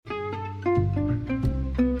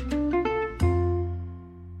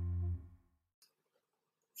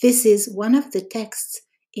This is one of the texts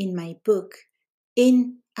in my book,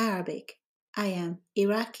 In Arabic, I Am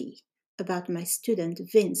Iraqi, about my student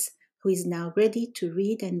Vince, who is now ready to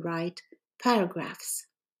read and write paragraphs.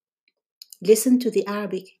 Listen to the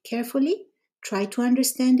Arabic carefully, try to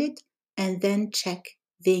understand it, and then check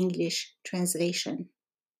the English translation.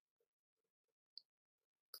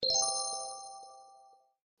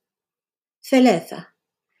 ثلاثة.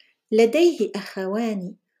 لديه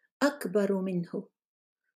أخوان أكبر منه،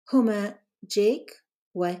 هما جيك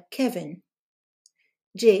وكيفن.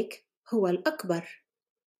 جيك هو الأكبر.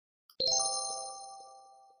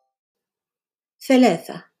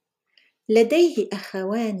 ثلاثة. لديه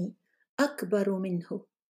أخوان أكبر منه،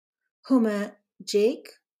 هما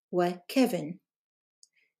جيك وكيفن.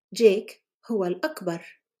 جيك هو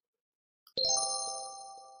الأكبر.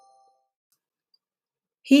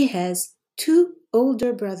 He has two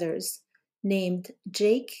older brothers named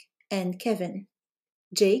Jake and Kevin.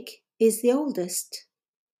 Jake is the oldest.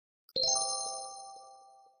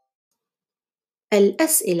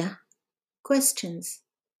 الأسئلة questions.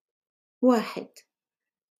 1.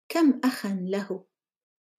 كم أخا له؟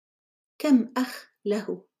 كم أخ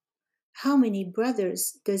له؟ How many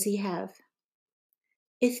brothers does he have?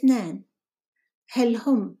 2. هل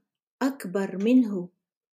هم أكبر منه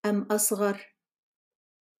أم أصغر؟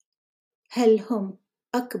 هل هم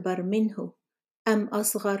أكبر منه أم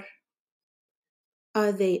أصغر؟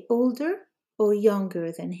 Are they older or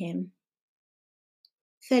younger than him?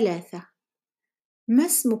 3. ما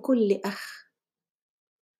اسم كل أخ؟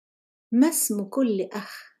 ما اسم كل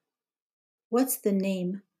أخ؟ What's the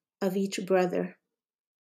name of each brother?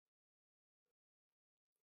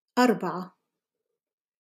 4.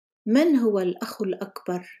 من هو الأخ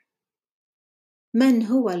الأكبر؟ من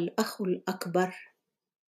هو الأخ الأكبر؟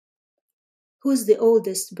 Who's the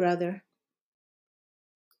oldest brother?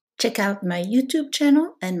 Check out my YouTube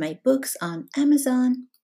channel and my books on Amazon.